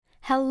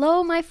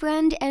Hello, my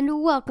friend,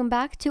 and welcome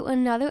back to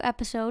another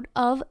episode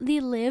of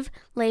the Live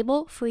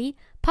Label Free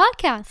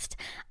podcast.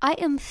 I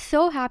am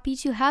so happy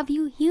to have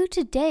you here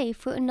today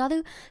for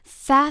another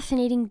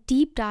fascinating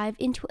deep dive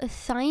into a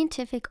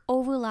scientific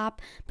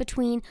overlap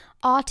between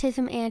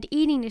autism and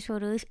eating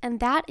disorders, and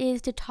that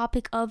is the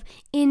topic of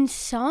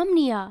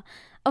insomnia.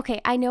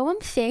 Okay, I know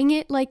I'm saying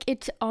it like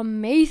it's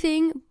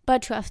amazing,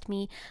 but trust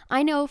me,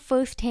 I know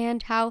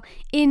firsthand how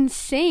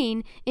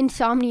insane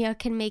insomnia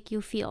can make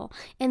you feel.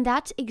 And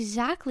that's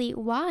exactly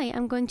why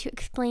I'm going to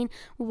explain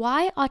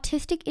why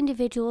autistic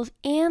individuals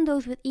and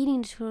those with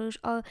eating disorders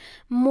are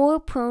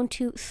more prone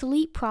to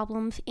sleep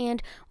problems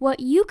and what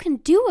you can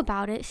do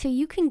about it so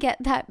you can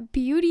get that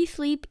beauty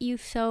sleep you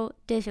so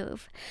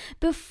deserve.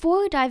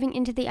 Before diving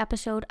into the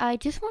episode, I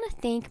just want to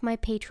thank my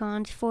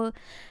patrons for...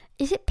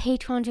 Is it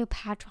patrons or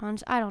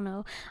patrons? I don't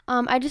know.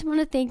 I just want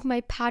to thank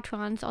my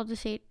patrons, I'll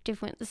just say it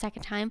different the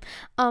second time,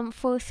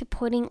 for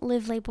supporting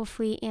Live Label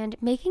Free and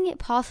making it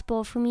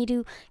possible for me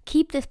to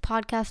keep this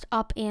podcast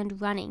up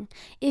and running.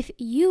 If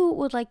you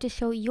would like to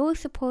show your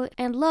support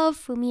and love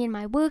for me and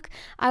my work,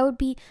 I would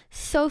be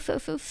so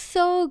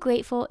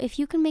grateful if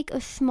you can make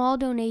a small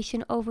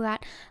donation over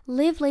at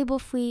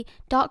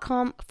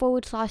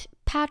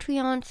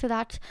livelabelfree.com/Patreon. So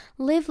that's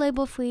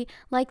livelabelfree,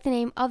 like the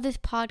name of this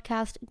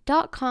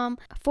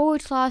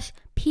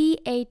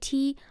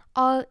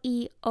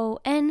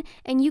podcast.com/PATREON,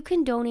 and you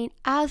can donate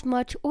as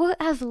much or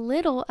as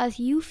little as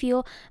you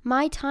feel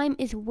my time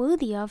is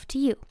worthy of to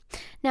you.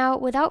 Now,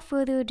 without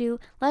further ado,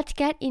 let's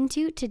get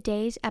into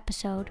today's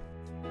episode.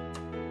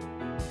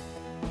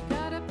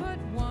 Gotta put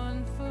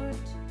one foot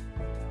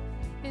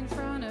in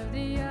front of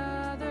the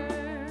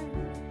other,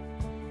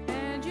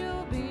 and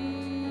you'll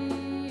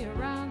be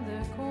around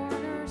the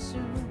corner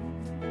soon.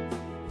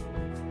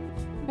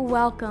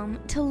 Welcome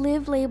to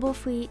Live Label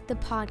Free, the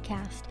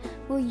podcast,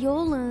 where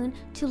you'll learn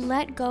to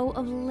let go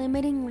of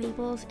limiting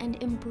labels and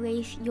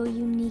embrace your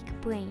unique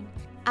brain.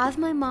 As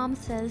my mom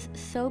says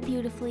so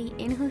beautifully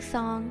in her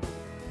song,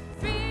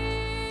 Fear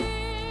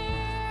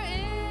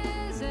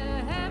is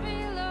a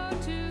heavy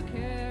load to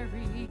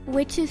carry.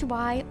 which is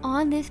why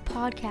on this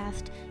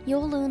podcast,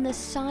 you'll learn the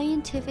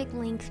scientific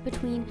links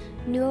between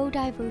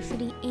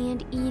neurodiversity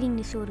and eating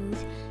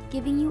disorders,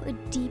 giving you a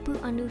deeper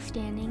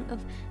understanding of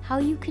how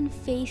you can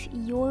face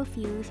your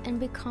fears and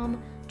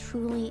become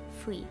truly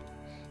free.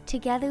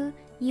 Together,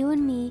 you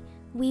and me,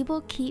 we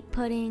will keep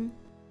putting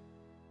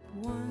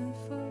One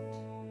foot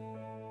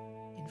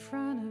in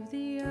front of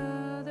the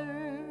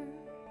other.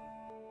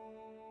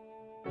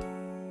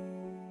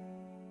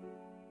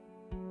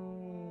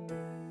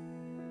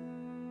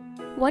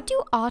 What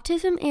do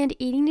autism and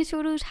eating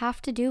disorders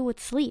have to do with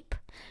sleep?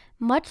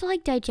 Much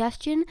like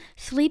digestion,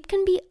 sleep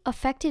can be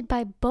affected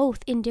by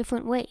both in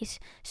different ways.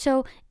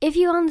 So if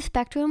you're on the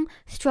spectrum,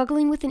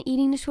 struggling with an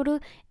eating disorder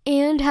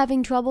and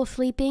having trouble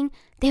sleeping,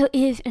 there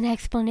is an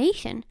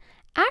explanation.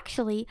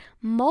 Actually,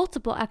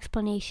 multiple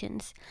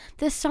explanations.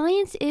 The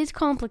science is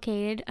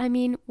complicated,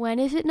 when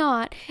is it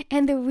not?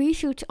 And the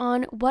research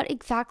on what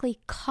exactly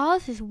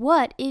causes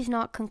what is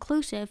not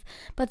conclusive,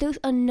 but there's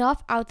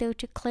enough out there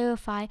to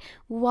clarify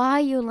why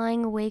you're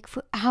lying awake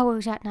for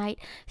hours at night,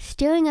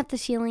 staring at the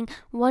ceiling,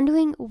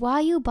 wondering why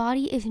your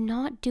body is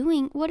not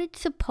doing what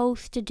it's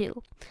supposed to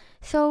do.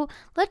 So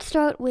let's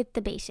start with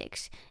the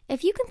basics.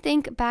 If you can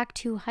think back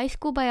to high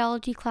school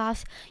biology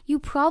class, you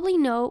probably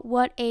know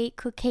what a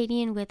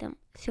circadian rhythm.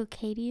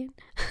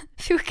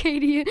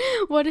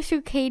 What a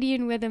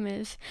circadian rhythm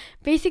is.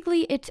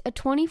 Basically, it's a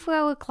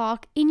 24-hour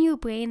clock in your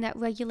brain that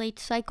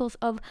regulates cycles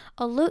of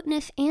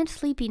alertness and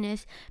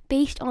sleepiness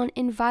based on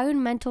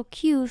environmental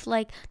cues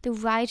like the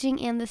rising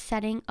and the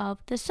setting of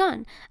the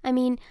sun. I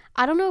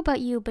don't know about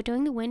you, but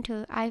during the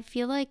winter, I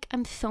feel like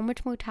I'm so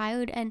much more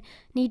tired and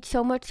need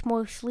so much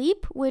more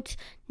sleep, which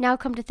now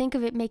come to think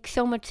of it makes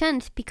so much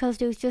sense because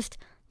there's just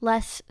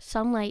less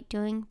sunlight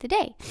during the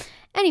day.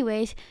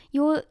 Anyways,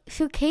 your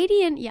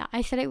circadian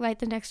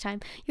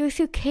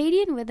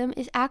rhythm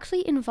is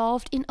actually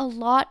involved in a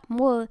lot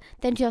more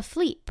than just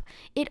sleep.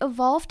 It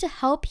evolved to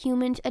help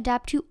humans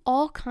adapt to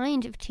all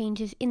kinds of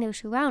changes in their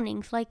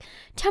surroundings, like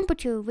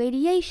temperature,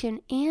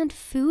 radiation, and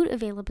food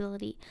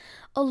availability.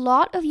 A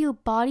lot of your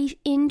body's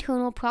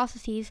internal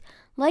processes,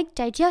 like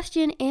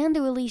digestion and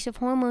the release of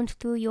hormones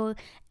through your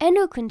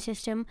endocrine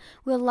system,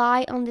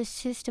 rely on this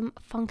system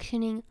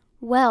functioning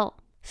well.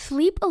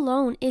 Sleep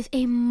alone is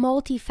a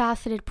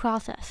multifaceted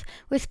process,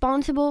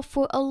 responsible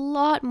for a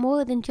lot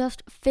more than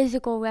just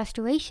physical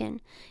restoration.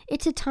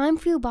 It's a time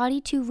for your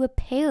body to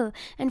repair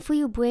and for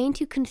your brain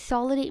to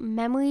consolidate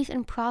memories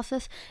and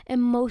process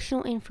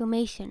emotional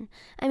information.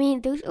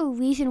 There's a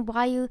reason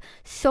why you're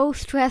so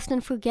stressed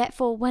and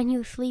forgetful when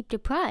you're sleep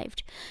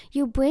deprived.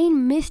 Your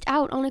brain missed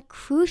out on a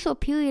crucial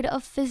period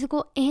of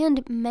physical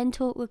and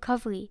mental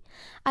recovery.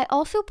 I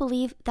also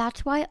believe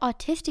that's why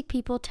autistic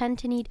people tend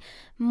to need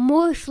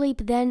more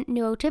sleep than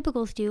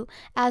neurotypicals do,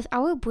 as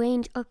our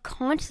brains are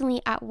constantly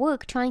at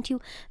work trying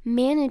to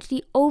manage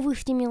the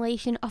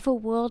overstimulation of a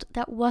world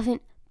that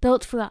wasn't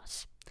built for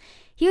us.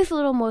 Here's a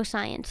little more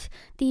science.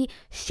 The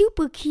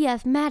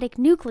suprachiasmatic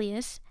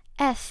nucleus,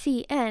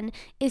 SCN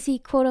is the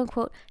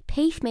quote-unquote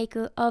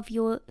pacemaker of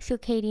your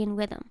circadian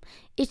rhythm.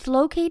 It's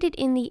located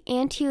in the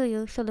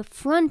anterior, so the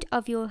front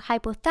of your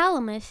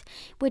hypothalamus,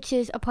 which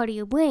is a part of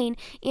your brain,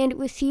 and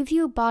receives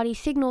your body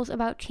signals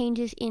about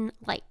changes in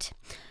light.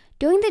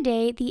 During the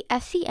day, the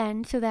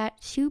SCN, so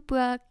that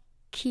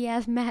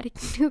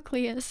suprachiasmatic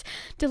nucleus,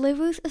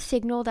 delivers a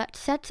signal that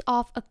sets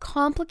off a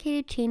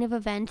complicated chain of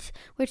events,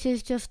 which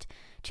is just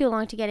too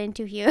long to get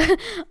into here,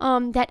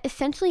 that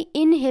essentially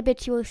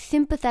inhibits your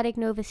sympathetic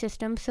nervous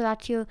system, so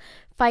that's your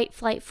fight,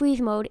 flight,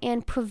 freeze mode,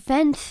 and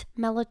prevents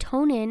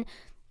melatonin,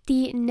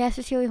 the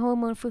necessary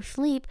hormone for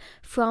sleep,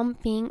 from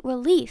being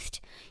released.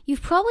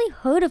 You've probably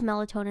heard of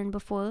melatonin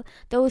before,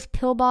 those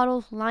pill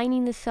bottles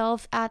lining the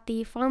shelves at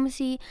the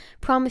pharmacy,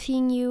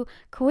 promising you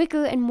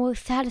quicker and more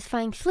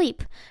satisfying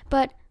sleep.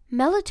 But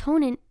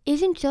melatonin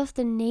isn't just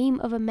the name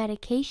of a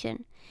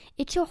medication.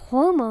 It's a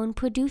hormone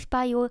produced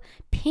by your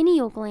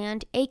pineal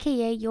gland,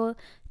 aka your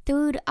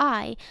third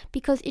eye,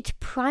 because its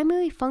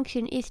primary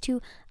function is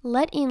to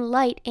let in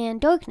light and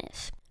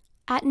darkness.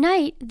 At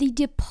night, the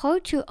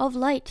departure of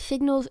light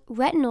signals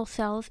retinal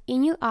cells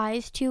in your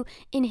eyes to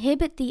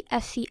inhibit the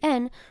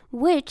SCN,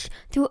 which,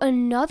 through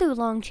another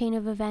long chain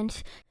of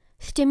events,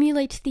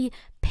 stimulates the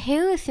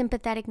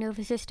parasympathetic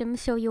nervous system,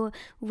 so your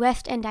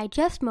rest and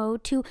digest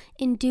mode, to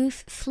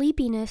induce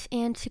sleepiness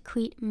and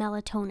secrete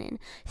melatonin.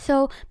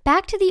 So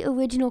back to the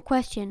original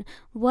question,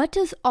 what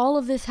does all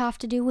of this have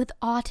to do with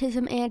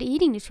autism and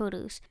eating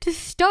disorders? To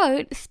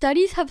start,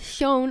 studies have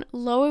shown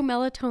lower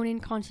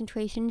melatonin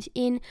concentrations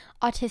in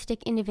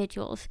autistic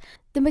individuals.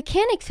 The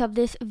mechanics of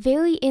this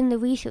vary in the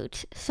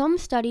research. Some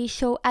studies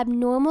show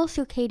abnormal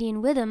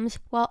circadian rhythms,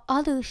 while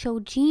others show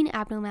gene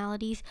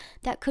abnormalities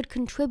that could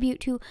contribute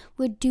to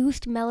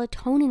reduced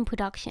melatonin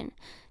production.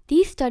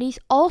 These studies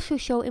also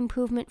show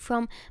improvement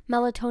from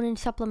melatonin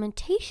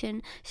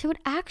supplementation, so it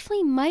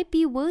actually might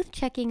be worth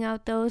checking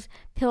out those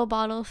pill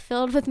bottles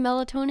filled with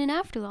melatonin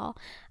after all.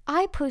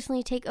 I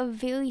personally take a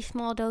very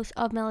small dose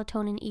of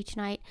melatonin each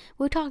night.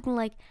 We're talking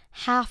like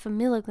 0.5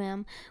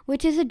 milligram,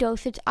 which is a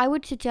dosage I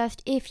would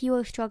suggest if you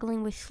are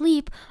struggling with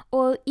sleep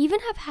or even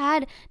have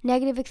had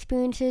negative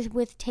experiences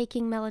with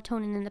taking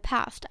melatonin in the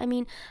past. I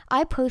mean,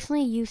 I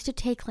personally used to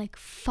take like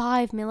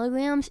 5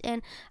 milligrams,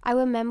 and I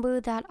remember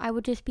that I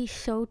would just be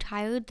so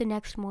tired the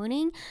next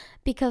morning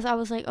because I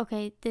was like,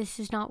 okay, this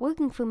is not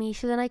working for me.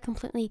 So then I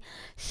completely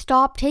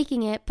stopped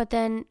taking it, but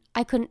then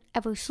I couldn't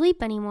ever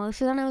sleep anymore.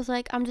 So then I was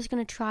like, I'm just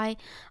going to try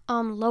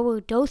lower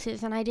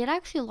doses. And I did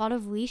actually a lot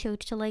of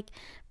research to like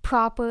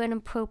proper and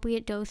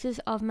appropriate doses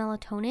of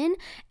melatonin.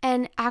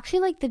 And actually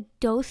like the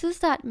doses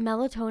that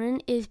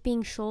melatonin is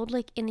being sold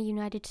like in the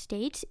United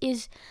States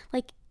is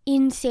like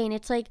insane.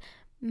 It's like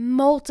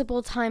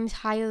multiple times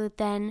higher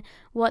than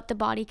what the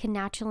body can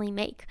naturally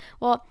make.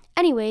 Well,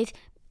 anyways,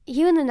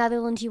 here in the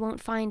Netherlands, you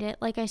won't find it.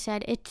 Like I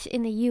said, it's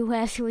in the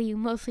US where you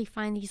mostly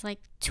find these like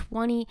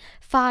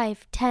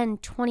 25, 10,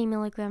 20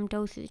 milligram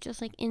doses, just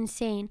like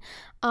insane.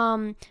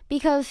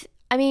 Because,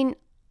 I mean,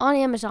 on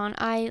Amazon,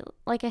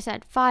 like I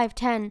said, 5,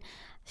 10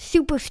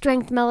 super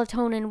strength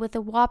melatonin with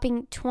a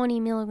whopping 20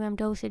 milligram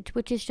dosage,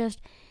 which is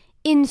just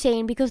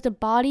insane because the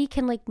body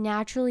can like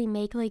naturally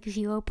make like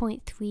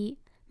 0.3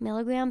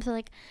 milligrams. So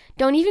like,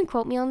 don't even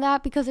quote me on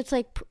that because it's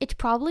like, it's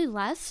probably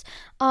less.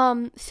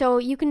 So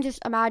you can just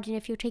imagine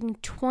if you're taking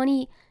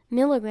 20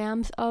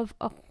 milligrams of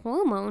a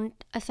hormone,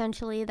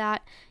 essentially,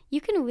 that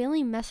you can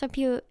really mess up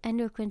your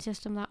endocrine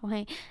system that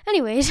way.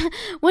 Anyways,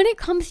 when it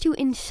comes to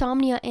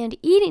insomnia and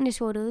eating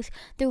disorders,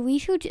 the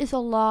research is a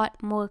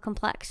lot more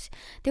complex.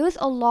 There is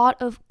a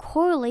lot of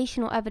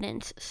correlational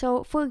evidence.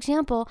 So, for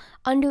example,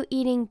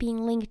 undereating being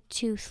linked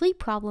to sleep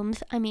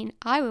problems. I mean,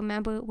 I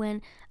remember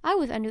when I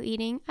was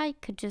undereating, I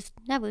could just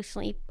never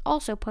sleep,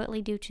 also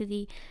partly due to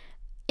the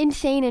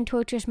insane and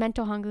torturous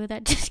mental hunger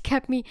that just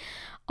kept me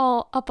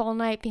all up all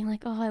night being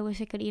like, oh, I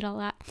wish I could eat all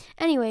that.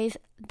 Anyways,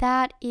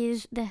 that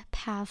is the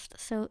past,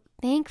 so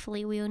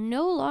thankfully we are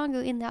no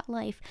longer in that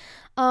life.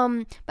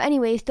 But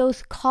anyways,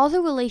 those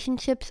causal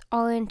relationships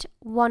aren't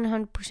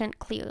 100%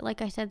 clear.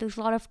 Like I said, there's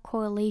a lot of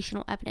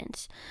correlational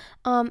evidence.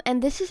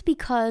 And this is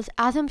because,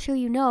 as I'm sure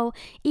you know,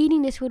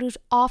 eating disorders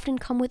often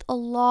come with a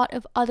lot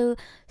of other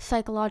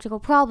psychological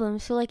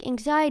problems, so like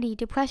anxiety,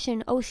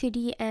 depression,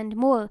 OCD, and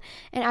more.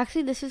 And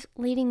actually, this is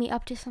leading me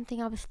up to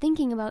something I was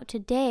thinking about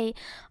today.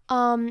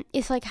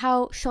 It's like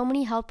how so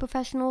many health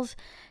professionals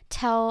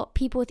tell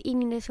people with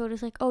eating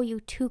disorders like, oh, you're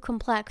too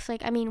complex.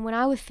 Like, I mean, when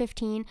I was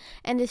 15,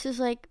 and this is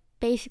like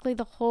basically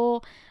the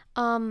whole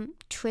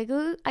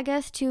trigger, I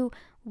guess, to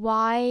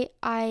why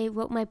I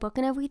wrote my book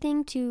and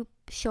everything, to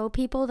show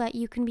people that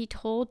you can be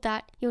told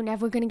that you're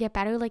never going to get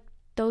better. Like,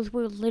 those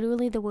were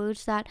literally the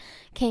words that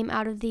came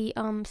out of the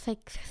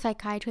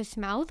psychiatrist's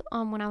mouth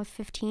when I was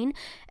 15.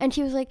 And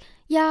she was like,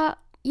 yeah,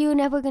 you're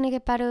never going to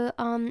get better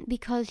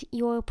because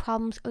your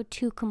problems are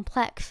too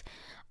complex.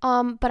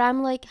 But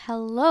I'm like,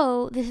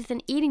 hello, this is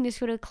an eating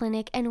disorder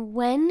clinic, and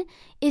when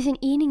is an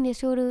eating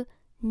disorder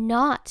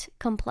not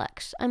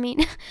complex? I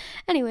mean,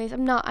 anyways,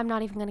 I'm not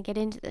even going to get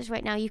into this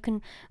right now. You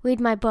can read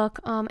my book,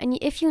 and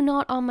if you're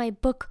not on my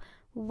book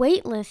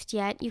waitlist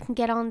yet, you can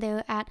get on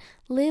there at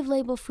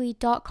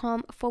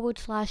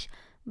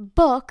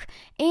livelabelfree.com/book.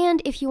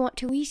 And if you want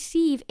to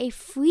receive a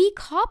free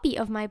copy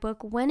of my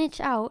book when it's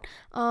out,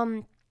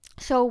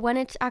 so when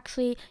it's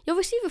actually, you'll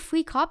receive a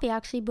free copy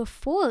actually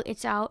before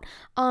it's out,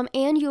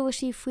 and you'll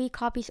receive free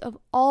copies of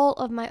all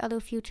of my other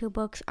future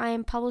books. I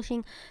am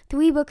publishing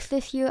 3 books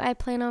this year. I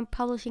plan on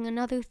publishing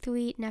another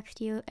 3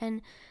 next year,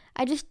 and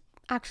I just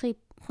actually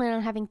plan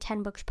on having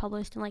 10 books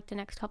published in like the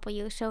next couple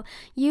years. So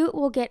you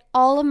will get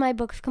all of my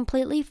books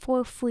completely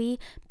for free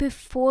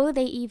before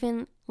they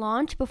even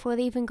launch, before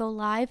they even go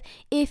live,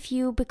 if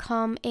you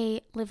become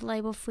a Live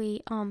Label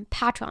Free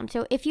patron.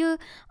 So if you're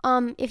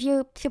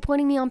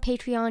supporting me on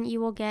Patreon, you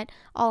will get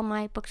all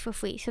my books for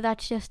free. So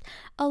that's just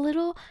a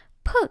little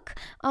perk.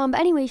 But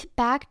anyways,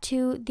 back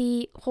to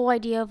the whole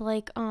idea of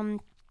like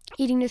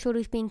eating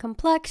disorders being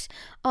complex.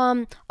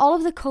 All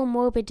of the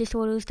comorbid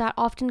disorders that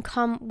often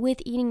come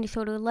with eating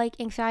disorder, like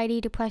anxiety,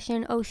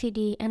 depression,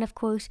 OCD, and of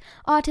course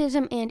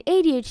autism and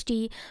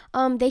ADHD,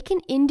 they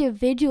can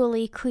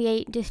individually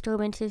create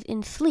disturbances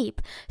in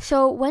sleep.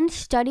 So when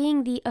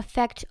studying the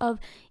effects of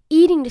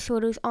eating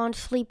disorders on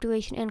sleep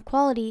duration and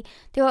quality,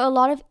 there are a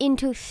lot of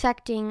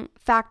intersecting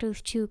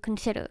factors to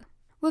consider.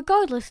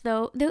 Regardless,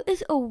 though, there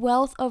is a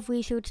wealth of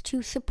research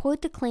to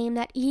support the claim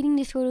that eating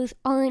disorders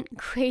aren't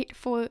great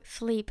for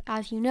sleep,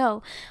 as you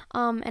know.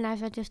 And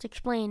as I just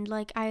explained,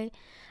 like I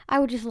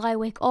would just lie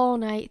awake all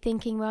night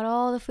thinking about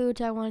all the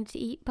foods I wanted to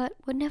eat, but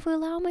would never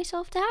allow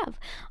myself to have.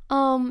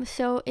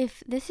 So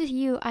if this is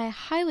you, I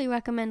highly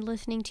recommend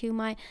listening to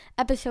my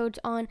episodes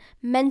on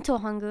mental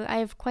hunger. I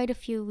have quite a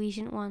few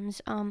recent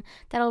ones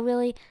that'll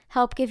really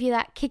help give you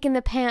that kick in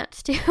the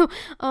pants to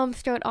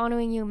start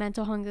honoring your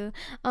mental hunger.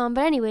 But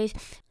anyways,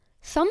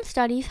 some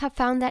studies have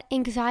found that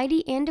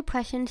anxiety and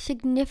depression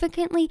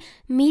significantly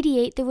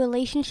mediate the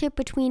relationship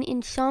between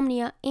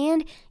insomnia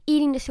and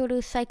eating disorder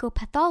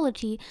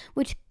psychopathology,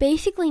 which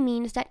basically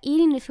means that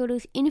eating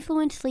disorders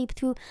influence sleep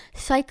through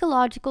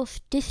psychological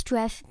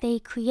distress they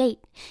create.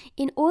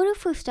 In order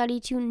for a study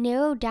to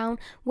narrow down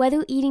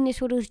whether eating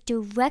disorders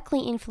directly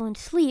influence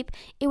sleep,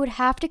 it would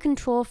have to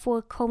control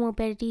for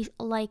comorbidities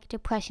like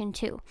depression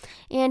too.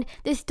 And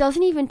this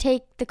doesn't even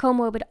take the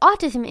comorbid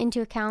autism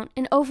into account,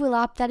 an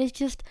overlap that is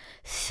just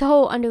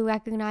so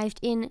under-recognized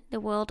in the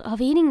world of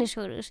eating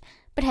disorders.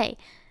 But hey,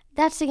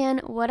 that's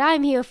again what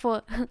I'm here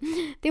for.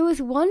 There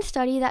was one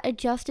study that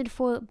adjusted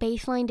for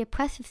baseline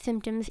depressive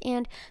symptoms,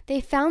 and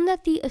they found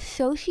that the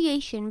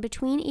association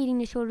between eating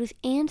disorders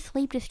and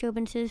sleep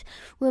disturbances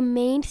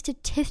remained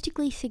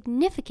statistically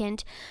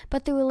significant,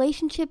 but the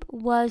relationship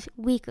was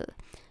weaker.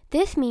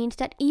 This means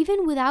that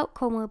even without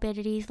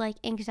comorbidities like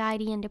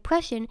anxiety and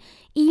depression,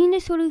 eating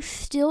disorders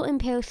still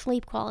impair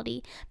sleep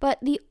quality, but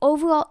the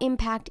overall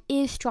impact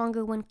is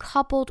stronger when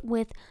coupled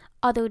with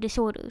other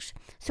disorders.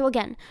 So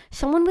again,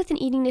 someone with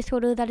an eating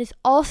disorder that is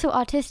also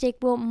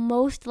autistic will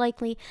most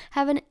likely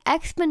have an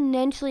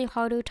exponentially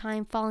harder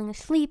time falling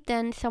asleep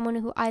than someone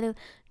who either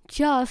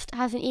just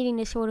has an eating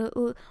disorder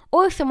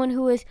or someone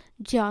who is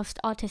just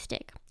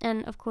autistic.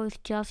 And of course,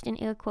 just in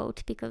air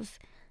quotes, because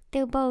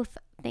they're both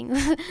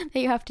things that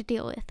you have to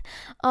deal with.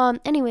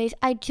 Anyways,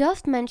 I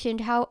just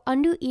mentioned how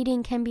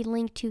under-eating can be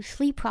linked to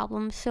sleep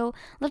problems, so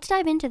let's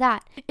dive into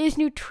that. Is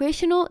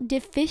nutritional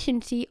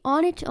deficiency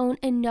on its own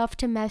enough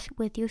to mess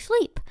with your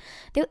sleep?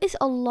 There is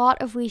a lot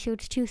of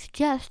research to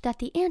suggest that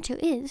the answer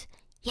is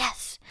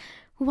yes.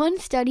 One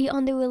study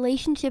on the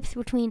relationships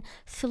between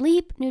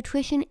sleep,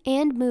 nutrition,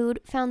 and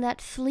mood found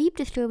that sleep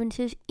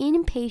disturbances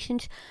in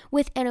patients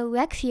with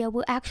anorexia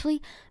were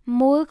actually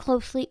more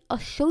closely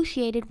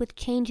associated with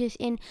changes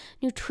in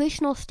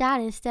nutritional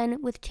status than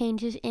with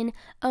changes in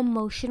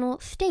emotional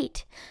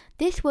state.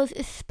 This was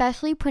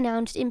especially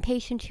pronounced in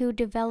patients who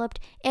developed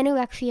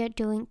anorexia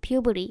during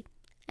puberty.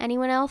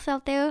 Anyone else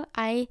out there?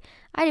 I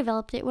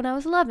developed it when I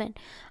was 11.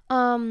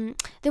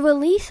 The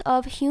release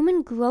of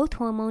human growth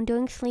hormone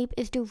during sleep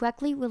is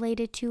directly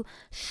related to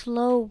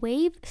slow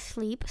wave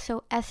sleep,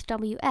 so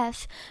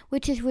SWS,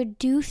 which is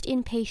reduced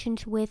in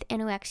patients with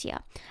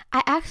anorexia.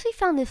 I actually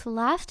found this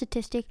last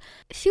statistic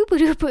super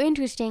duper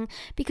interesting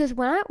because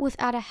when I was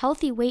at a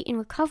healthy weight in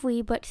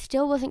recovery but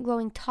still wasn't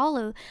growing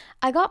taller,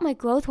 I got my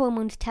growth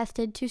hormones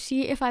tested to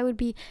see if I would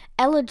be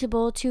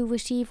eligible to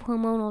receive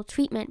hormonal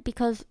treatment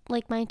because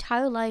like my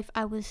entire life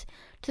I was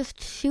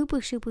just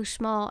super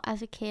small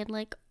as a kid.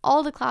 Like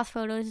all the class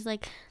photos is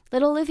like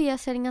little Olivia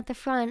sitting at the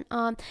front,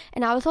 and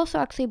I was also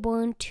actually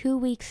born 2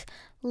 weeks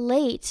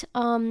late,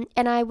 and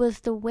I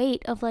was the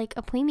weight of like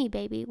a preemie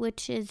baby,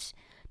 which is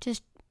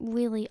just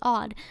really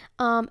odd.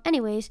 I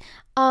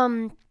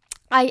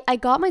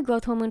got my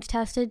growth hormones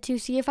tested to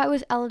see if I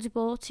was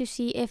eligible, to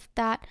see if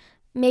that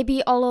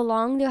maybe all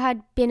along there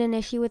had been an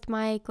issue with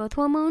my growth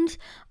hormones,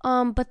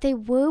 but they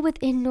were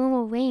within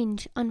normal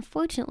range,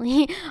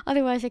 unfortunately.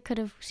 Otherwise I could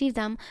have received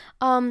them.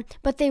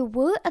 But they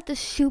were at the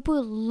super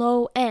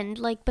low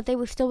end, but they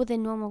were still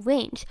within normal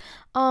range.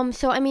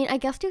 So I mean, I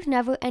guess there's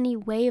never any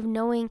way of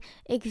knowing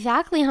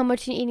exactly how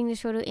much an eating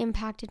disorder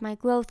impacted my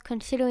growth,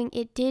 considering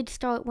it did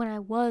start when I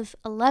was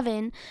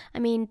 11. I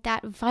mean,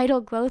 that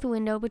vital growth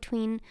window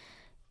between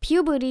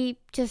puberty,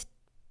 just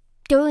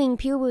during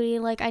puberty,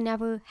 like I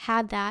never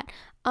had that.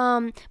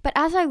 But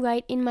as I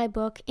write in my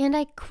book, and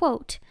I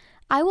quote,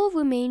 I will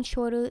remain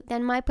shorter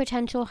than my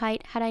potential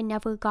height had I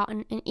never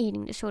gotten an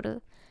eating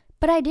disorder.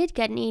 But I did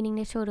get an eating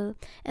disorder,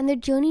 and the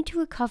journey to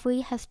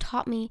recovery has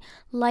taught me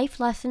life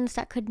lessons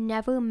that could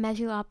never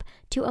measure up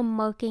to a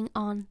marking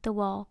on the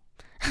wall.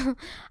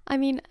 I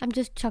mean, I'm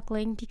just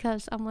chuckling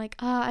because I'm like,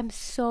 I'm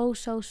so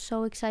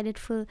excited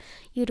for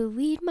you to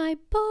read my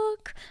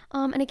book.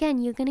 And again,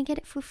 you're gonna get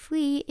it for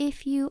free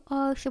if you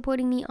are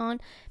supporting me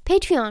on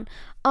Patreon.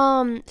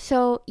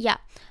 So yeah,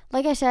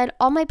 like I said,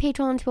 all my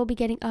patrons will be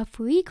getting a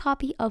free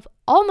copy of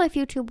all my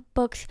future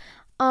books.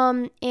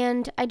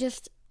 And I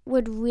just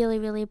would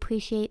really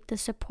appreciate the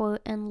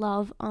support and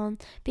love,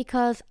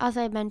 because as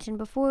I mentioned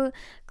before,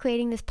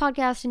 creating this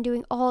podcast and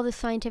doing all the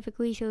scientific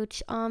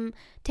research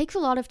takes a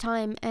lot of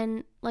time,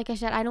 and like I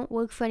said, I don't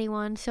work for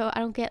anyone, so I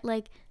don't get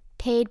like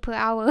paid per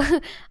hour.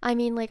 I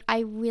mean, like, I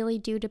really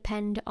do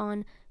depend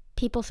on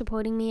people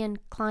supporting me and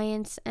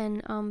clients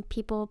and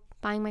people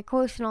buying my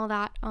course and all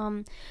that,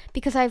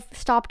 because I've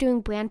stopped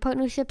doing brand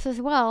partnerships as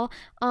well,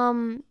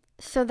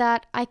 so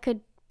that I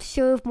could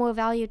serve more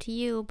value to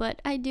you,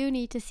 but I do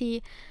need to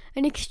see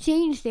an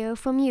exchange there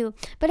from you.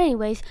 But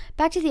anyways,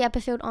 back to the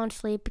episode on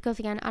sleep, because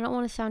again, I don't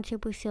want to sound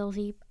super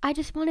salesy. I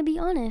just want to be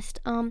honest.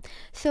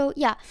 So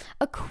yeah,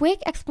 a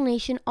quick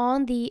explanation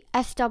on the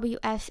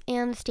SWS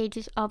and the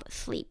stages of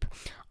sleep.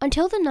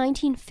 Until the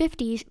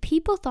 1950s,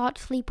 people thought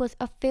sleep was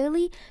a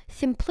fairly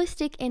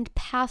simplistic and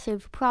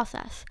passive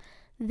process.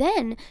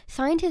 Then,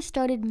 scientists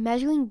started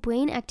measuring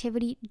brain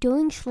activity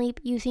during sleep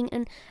using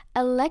an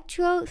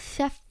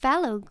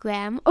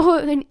electrocephalogram, or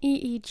an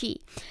EEG.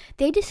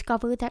 They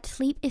discovered that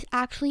sleep is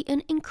actually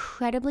an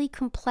incredibly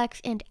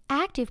complex and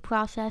active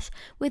process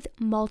with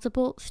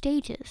multiple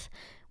stages.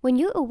 When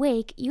you're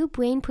awake, your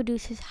brain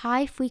produces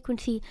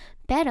high-frequency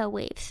beta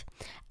waves.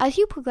 As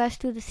you progress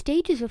through the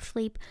stages of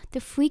sleep,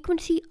 the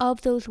frequency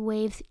of those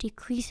waves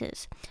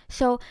decreases.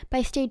 So,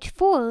 by stage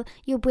 4,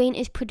 your brain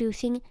is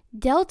producing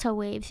delta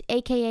waves,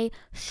 aka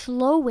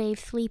slow wave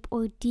sleep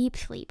or deep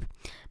sleep.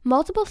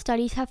 Multiple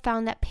studies have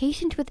found that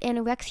patients with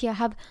anorexia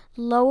have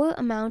lower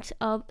amounts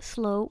of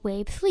slow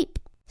wave sleep.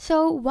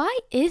 So, why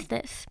is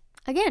this?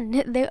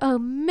 Again, there are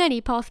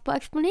many possible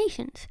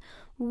explanations.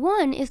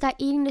 One is that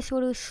eating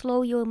disorders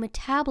slow your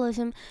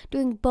metabolism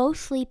during both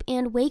sleep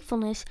and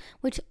wakefulness,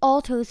 which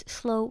alters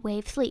slow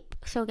wave sleep.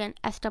 So again,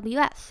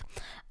 SWS.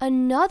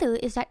 Another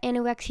is that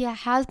anorexia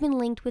has been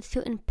linked with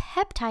certain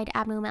peptide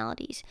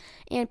abnormalities,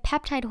 and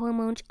peptide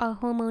hormones are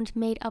hormones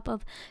made up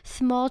of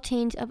small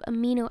chains of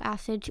amino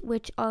acids,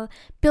 which are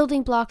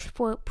building blocks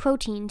for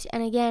proteins.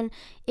 And again,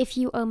 if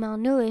you are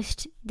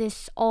malnourished,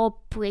 this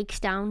all breaks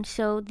down,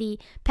 so the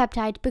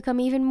peptides become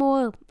even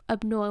more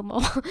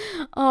abnormal.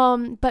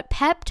 But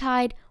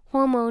peptide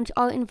hormones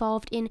are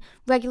involved in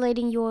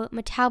regulating your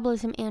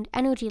metabolism and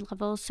energy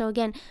levels. So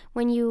again,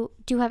 when you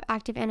do have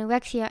active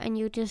anorexia and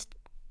your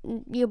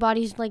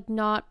body's like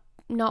not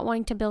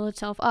wanting to build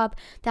itself up,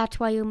 that's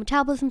why your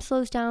metabolism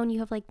slows down, you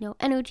have like no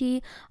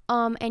energy,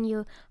 and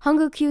your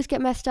hunger cues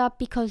get messed up,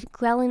 because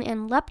ghrelin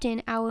and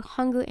leptin, our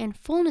hunger and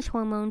fullness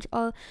hormones,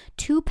 are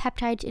two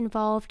peptides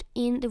involved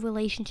in the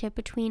relationship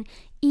between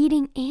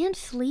eating and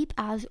sleep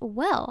as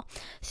well.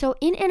 So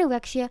in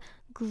anorexia,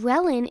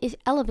 ghrelin is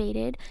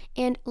elevated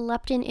and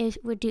leptin is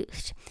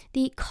reduced.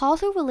 The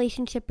causal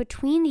relationship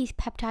between these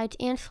peptides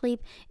and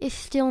sleep is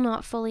still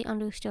not fully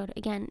understood.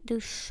 Again,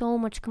 there's so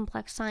much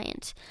complex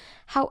science.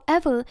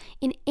 However,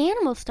 in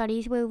animal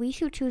studies where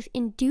researchers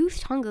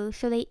induced hunger,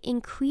 so they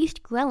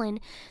increased ghrelin,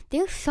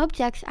 their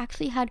subjects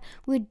actually had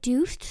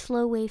reduced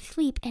slow wave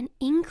sleep and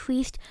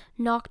increased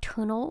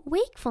nocturnal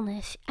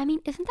wakefulness. I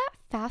mean, isn't that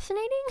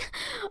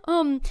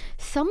fascinating?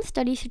 Some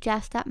studies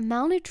suggest that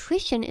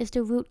malnutrition is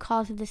the root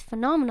cause of this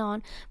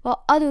phenomenon,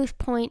 while others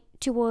point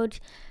towards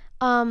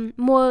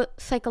more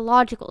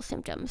psychological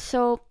symptoms,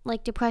 so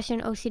like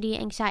depression, OCD,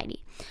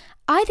 anxiety.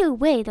 Either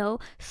way, though,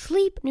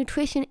 sleep,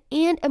 nutrition,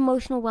 and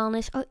emotional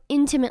wellness are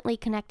intimately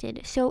connected.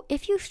 So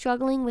if you're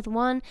struggling with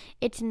one,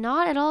 it's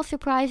not at all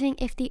surprising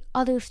if the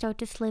others start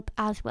to slip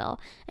as well.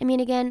 I mean,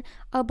 again,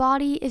 our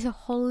body is a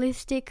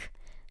holistic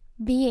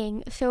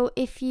being. So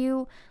if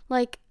you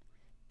I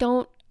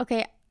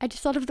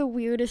just thought of the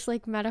weirdest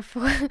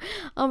metaphor.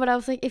 But I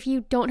was like, if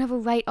you don't have a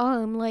right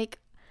arm,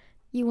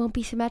 you won't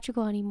be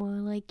symmetrical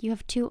anymore. You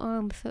have two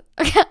arms. So,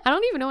 I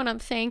don't even know what I'm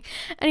saying.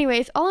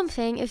 Anyways, all I'm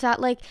saying is that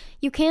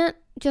you can't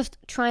just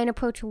try and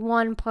approach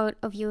one part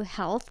of your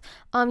health.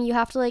 You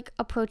have to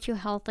approach your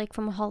health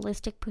from a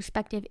holistic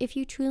perspective if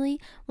you truly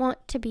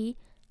want to be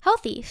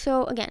healthy.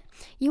 So again,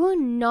 you are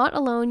not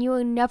alone. You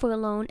are never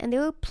alone, and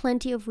there are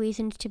plenty of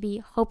reasons to be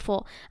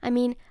hopeful. I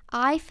mean,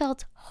 I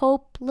felt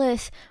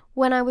hopeless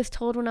when I was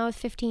told when I was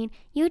 15,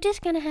 you're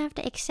just going to have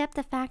to accept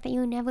the fact that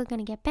you're never going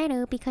to get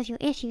better because your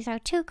issues are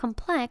too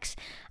complex.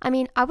 I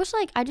mean, I was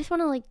I just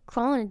want to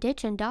crawl in a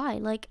ditch and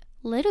die.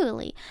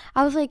 Literally.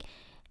 I was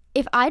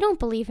if I don't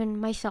believe in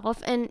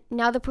myself, and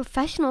now the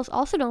professionals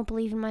also don't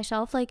believe in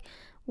myself,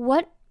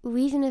 what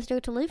reason is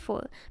there to live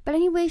for? But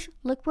anyways,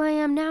 look where I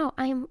am now.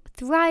 I am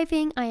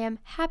thriving. I am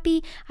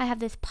happy. I have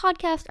this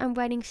podcast. I'm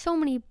writing so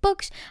many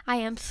books. I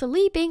am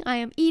sleeping. I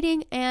am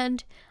eating,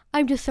 and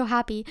I'm just so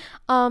happy.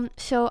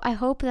 So I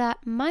hope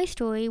that my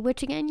story,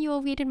 which again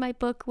you'll read in my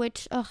book,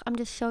 which I'm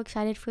just so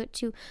excited for it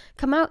to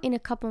come out in a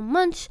couple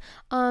months,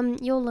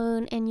 you'll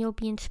learn and you'll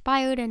be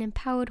inspired and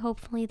empowered,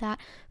 hopefully, that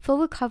full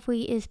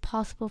recovery is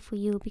possible for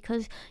you,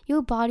 because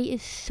your body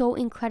is so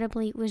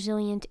incredibly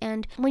resilient.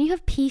 And when you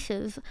have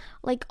pieces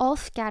like all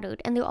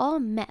scattered and they're all a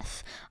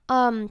mess,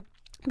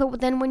 but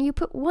then when you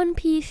put one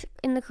piece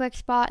in the correct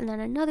spot and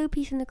then another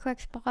piece in the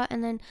correct spot,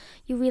 and then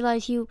you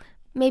realize you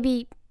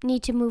maybe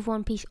need to move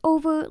one piece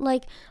over,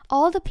 like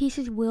all the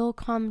pieces will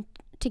come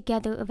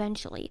together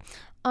eventually.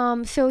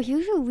 So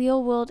here's a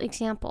real world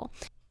example.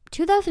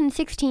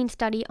 2016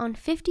 study on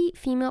 50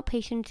 female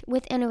patients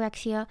with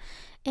anorexia,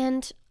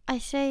 and I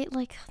say,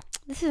 like,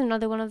 this is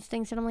another one of the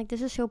things that I'm like,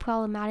 this is so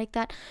problematic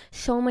that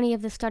so many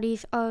of the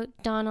studies are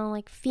done on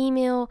like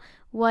female,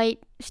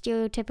 white,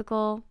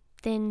 stereotypical,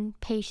 thin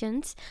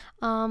patients.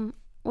 We're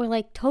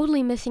like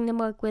totally missing the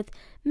mark with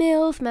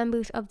males,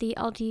 members of the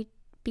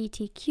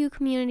LGBTQ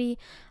community,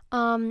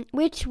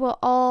 which will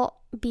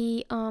all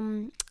be,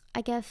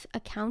 I guess,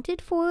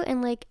 accounted for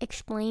and like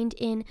explained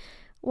in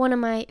one of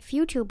my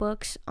future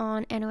books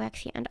on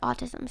anorexia and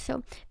autism.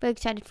 So very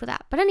excited for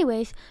that. But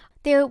anyways,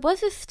 there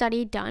was a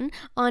study done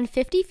on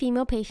 50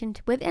 female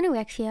patients with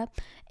anorexia,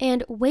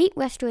 and weight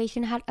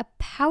restoration had a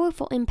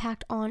powerful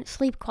impact on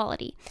sleep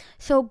quality.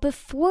 So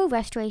before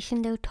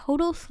restoration, their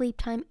total sleep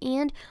time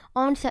and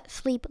onset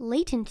sleep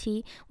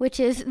latency, which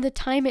is the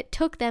time it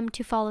took them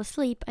to fall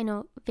asleep, I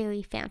know,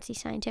 very fancy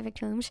scientific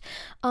terms,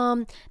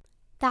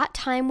 that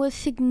time was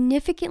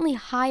significantly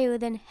higher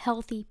than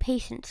healthy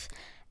patients.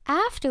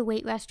 After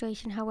weight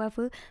restoration,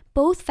 however,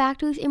 both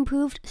factors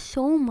improved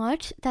so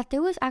much that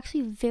there was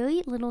actually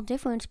very little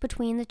difference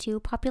between the two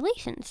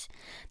populations.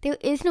 There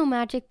is no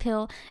magic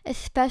pill,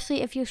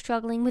 especially if you're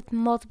struggling with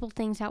multiple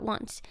things at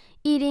once: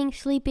 eating,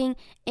 sleeping,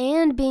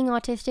 and being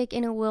autistic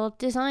in a world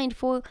designed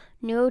for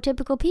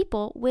neurotypical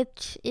people,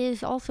 which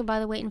is also, by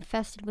the way,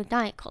 infested with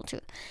diet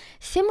culture.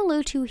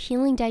 Similar to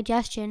healing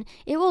digestion,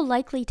 it will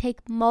likely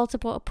take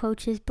multiple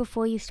approaches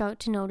before you start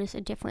to notice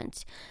a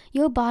difference.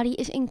 Your body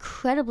is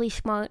incredibly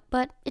smart,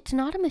 but it's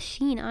not a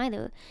machine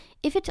either.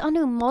 If it's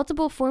under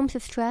multiple forms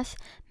of stress,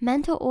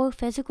 mental or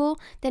physical,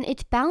 then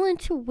its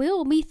balance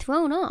will be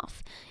thrown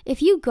off.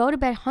 If you go to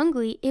bed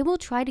hungry, it will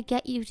try to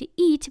get you to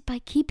eat by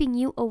keeping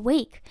you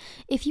awake.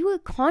 If you are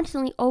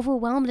constantly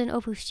overwhelmed and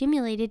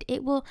overstimulated,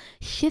 it will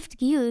shift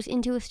gears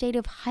into a state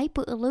of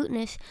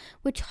hyper-alertness,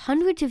 which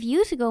hundreds of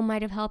years ago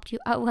might have helped you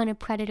outrun a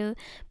predator,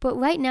 but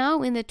right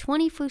now in the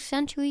 21st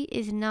century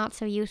is not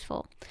so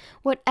useful.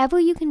 Whatever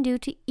you can do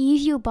to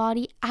ease your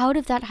body out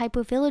of that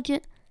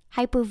hypervigilance.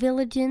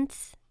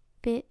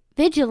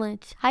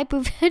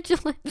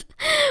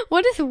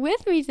 What is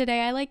with me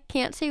today? I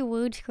can't say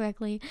words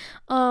correctly.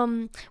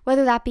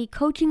 Whether that be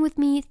coaching with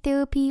me,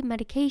 therapy,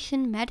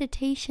 medication,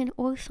 meditation,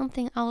 or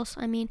something else,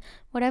 I mean,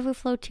 whatever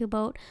floats your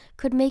boat,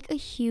 could make a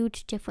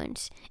huge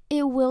difference.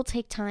 It will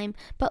take time,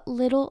 but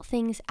little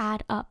things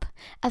add up.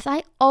 As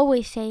I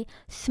always say,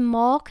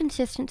 small,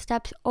 consistent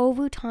steps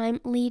over time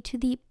lead to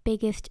the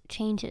biggest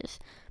changes.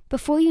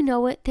 Before you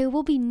know it, there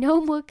will be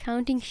no more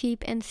counting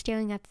sheep and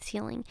staring at the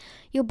ceiling.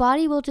 Your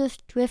body will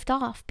just drift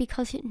off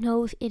because it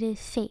knows it is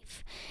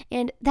safe.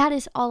 And that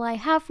is all I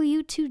have for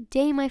you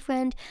today, my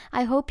friend.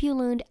 I hope you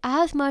learned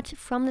as much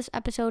from this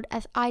episode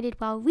as I did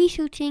while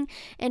researching.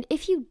 And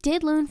if you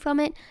did learn from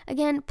it,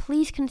 again,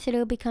 please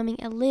consider becoming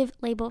a Live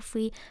Label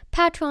Free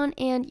patron,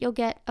 and you'll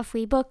get a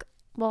free book.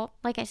 Well,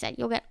 like I said,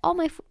 you'll get all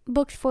my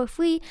books for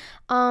free,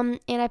 and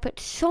I put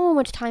so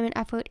much time and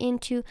effort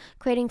into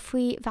creating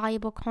free,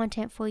 valuable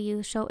content for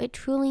you, so it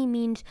truly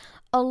means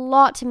a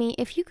lot to me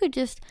if you could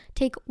just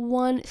take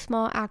one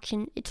small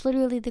action. It's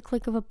literally the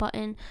click of a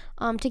button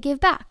to give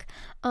back.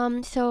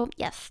 So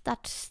yes,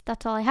 that's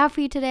all I have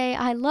for you today.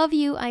 I love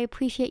you, I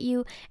appreciate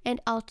you, and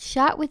I'll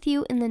chat with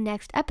you in the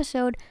next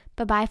episode.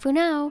 Bye-bye for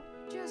now.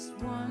 Just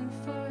one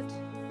foot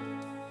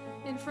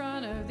in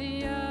front of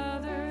the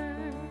other,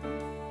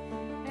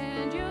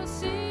 and you'll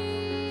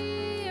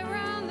see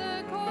around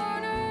the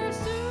corner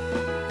soon.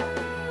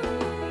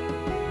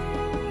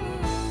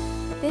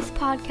 This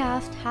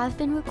podcast has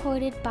been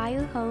recorded by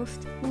your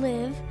host,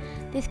 Liv.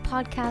 This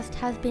podcast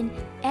has been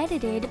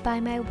edited by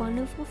my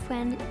wonderful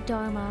friend,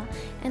 Dharma,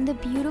 and the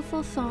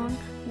beautiful song,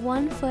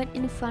 One Foot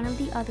in Front of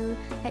the Other,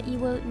 that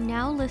you are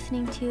now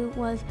listening to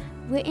was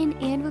written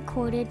and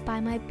recorded by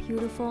my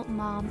beautiful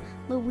mom,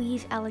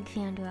 Louise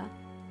Alexandra.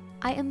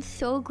 I am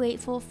so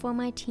grateful for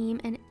my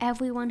team and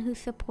everyone who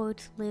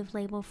supports Live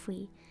Label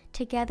Free.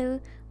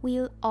 Together, we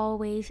are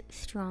always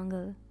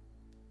stronger.